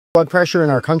Blood pressure in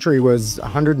our country was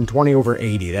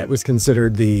 120/80. That was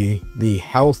considered the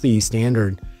healthy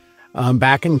standard.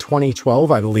 Back in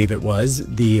 2012, I believe it was,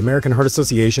 the American Heart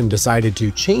Association decided to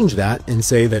change that and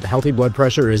say that healthy blood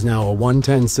pressure is now a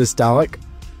 110 systolic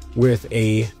with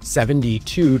a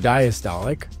 72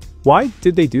 diastolic. Why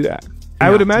did they do that? I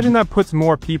would imagine that puts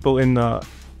more people in the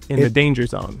danger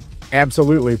zone.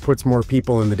 Absolutely puts more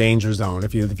people in the danger zone.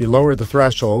 If you lower the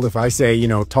threshold, if I say, you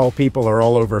know, tall people are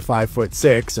all over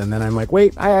 5'6", and then I'm like,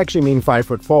 wait, I actually mean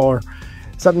 5'4",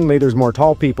 suddenly there's more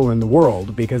tall people in the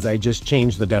world because I just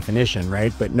changed the definition,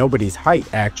 right? But nobody's height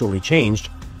actually changed.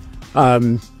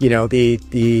 You know,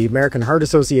 the American Heart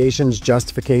Association's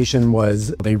justification was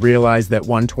they realized that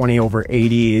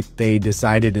 120/80, they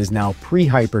decided is now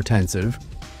pre-hypertensive.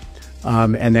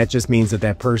 And that just means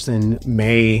that person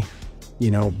may, you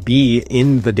know, be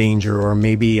in the danger or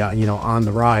maybe, you know, on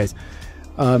the rise.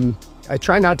 I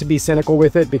try not to be cynical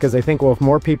with it because I think, well, if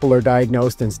more people are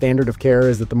diagnosed, and standard of care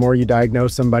is that the more you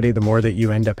diagnose somebody, the more that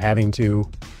you end up having to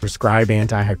prescribe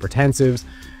antihypertensives.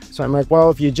 So I'm like,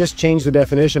 well, if you just change the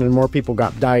definition and more people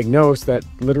got diagnosed, that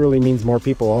literally means more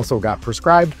people also got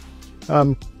prescribed.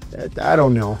 I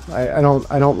don't know. I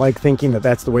don't like thinking that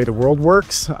that's the way the world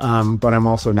works, but I'm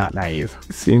also not naive.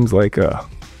 Seems like a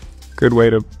good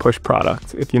way to push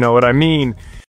product, if you know what I mean.